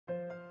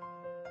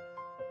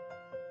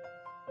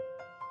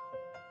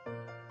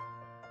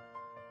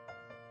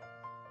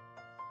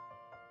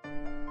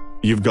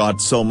You've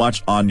got so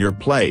much on your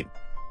plate.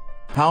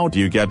 How do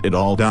you get it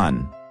all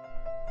done?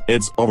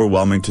 It's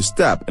overwhelming to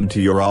step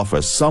into your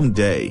office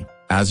someday,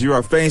 as you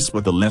are faced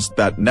with a list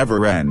that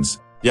never ends,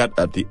 yet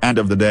at the end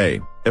of the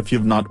day, if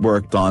you've not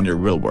worked on your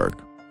real work,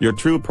 your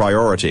true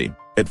priority,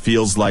 it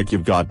feels like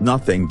you've got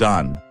nothing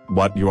done.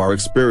 What you are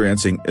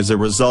experiencing is a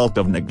result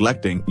of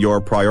neglecting your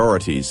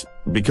priorities,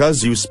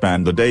 because you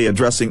spend the day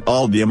addressing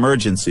all the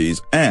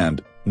emergencies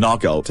and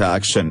knockout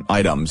action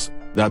items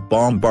that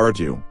bombard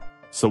you.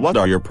 So what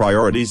are your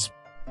priorities?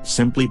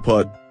 Simply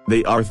put,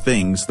 they are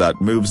things that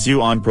moves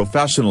you on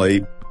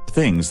professionally,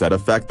 things that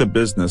affect the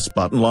business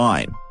bottom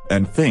line,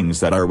 and things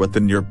that are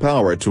within your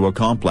power to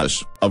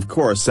accomplish. Of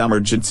course,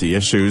 emergency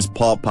issues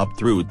pop up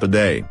throughout the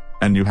day,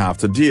 and you have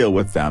to deal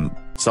with them.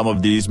 Some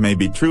of these may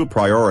be true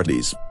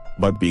priorities,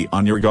 but be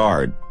on your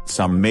guard.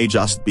 Some may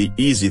just be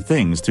easy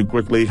things to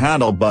quickly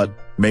handle but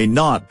may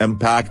not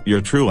impact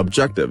your true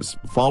objectives.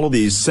 Follow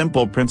these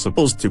simple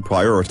principles to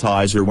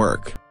prioritize your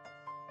work.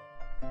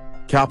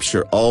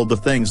 Capture all the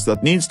things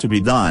that needs to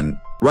be done,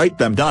 write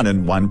them down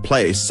in one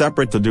place,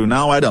 separate to-do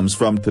now items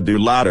from to-do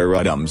later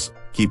items.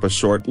 Keep a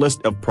short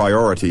list of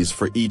priorities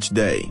for each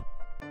day,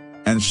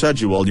 and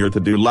schedule your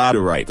to-do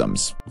ladder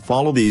items.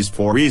 Follow these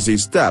 4 easy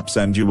steps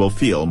and you will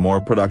feel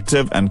more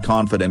productive and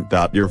confident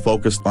that you're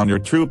focused on your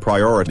true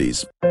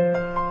priorities.